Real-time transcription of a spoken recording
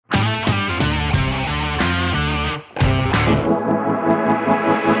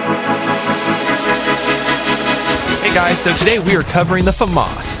Hey guys, so today we are covering the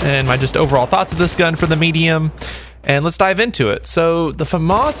FAMAS and my just overall thoughts of this gun for the medium, and let's dive into it. So the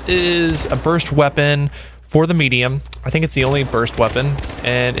FAMAS is a burst weapon for the medium. I think it's the only burst weapon,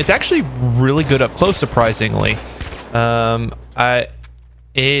 and it's actually really good up close, surprisingly.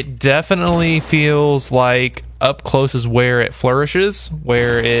 It definitely feels like up close is where it flourishes,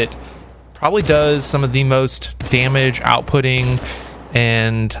 where it probably does some of the most damage outputting,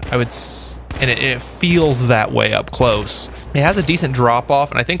 and it feels that way up close. It has a decent drop off,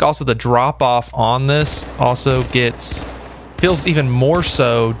 and I think also the drop off on this also feels even more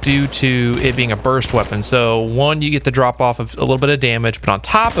so due to it being a burst weapon. So one, you get the drop off of a little bit of damage, but on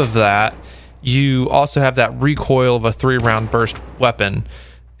top of that, you also have that recoil of a 3-round burst weapon.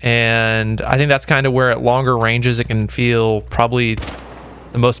 And I think that's kind of where at longer ranges it can feel probably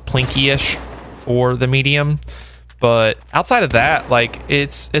the most plinky-ish for the medium. But outside of that, like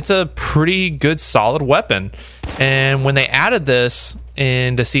it's a pretty good solid weapon. And when they added this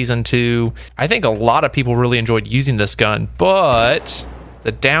into season 2, I think a lot of people really enjoyed using this gun. But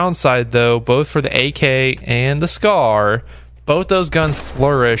the downside though, both for the AK and the SCAR, both those guns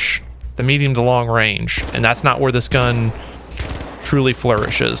flourish the medium to long range, and that's not where this gun truly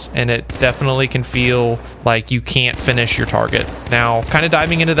flourishes, and it definitely can feel like you can't finish your target. Now, kind of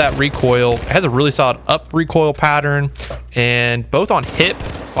diving into that recoil, it has a really solid up recoil pattern, and both on hip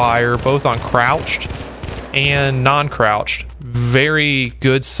fire, both on crouched and non-crouched, very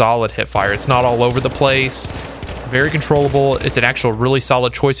good solid hip fire. It's not all over the place, very controllable. It's an actual really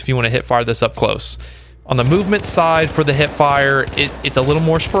solid choice if you want to hip fire this up close. On the movement side for the hip fire, it's a little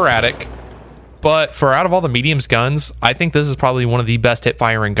more sporadic. But for out of all the medium's guns, I think this is probably one of the best hip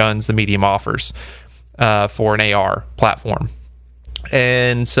firing guns the medium offers for an AR platform.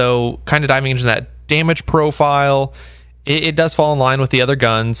 And so kind of diving into that damage profile, it does fall in line with the other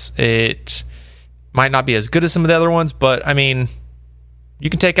guns. It might not be as good as some of the other ones, but I mean, you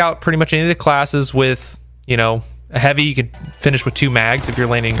can take out pretty much any of the classes with, you know, a heavy. You could finish with 2 mags if you're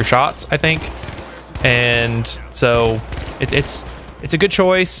landing your shots, I think. And so it's a good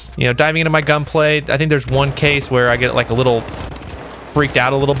choice. You know, diving into my gunplay, I think there's one case where I get like a little freaked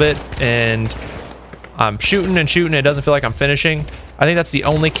out a little bit, and I'm shooting and shooting, it doesn't feel like I'm finishing. I think that's the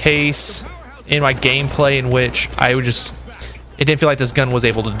only case in my gameplay in which it didn't feel like this gun was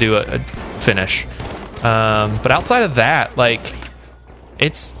able to do a finish. But outside of that, like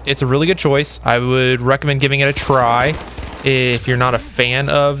it's a really good choice. I would recommend giving it a try if you're not a fan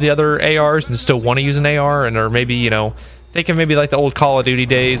of the other ARs and still want to use an AR, or maybe, you know, think of maybe like the old Call of Duty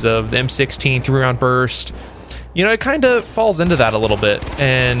days of the M16 3-round burst. You know, it kind of falls into that a little bit,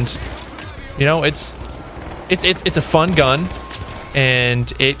 and you know, it's a fun gun,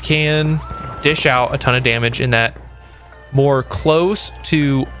 and it can dish out a ton of damage in that more close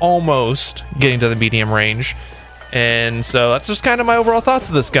to almost getting to the medium range. And so that's just kind of my overall thoughts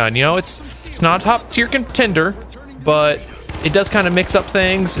of this gun. You know, it's not a top tier contender, but it does kind of mix up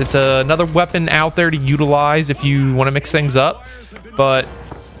things. It's another weapon out there to utilize if you want to mix things up. But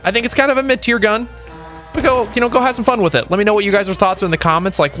I think it's kind of a mid-tier gun. But go have some fun with it. Let me know what you guys' thoughts are in the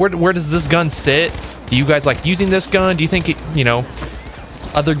comments. Like, where does this gun sit? Do you guys like using this gun? Do you think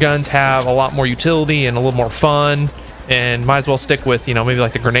other guns have a lot more utility and a little more fun, and might as well stick with, you know, maybe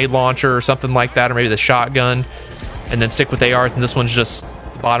like the grenade launcher or something like that, or maybe the shotgun, and then stick with ARs, and this one's just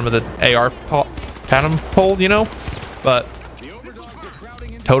the bottom of the AR pattern pole, you know? But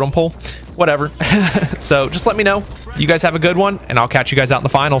totem pole, whatever. So just let me know. You guys have a good one, and I'll catch you guys out in the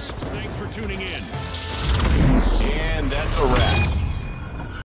finals.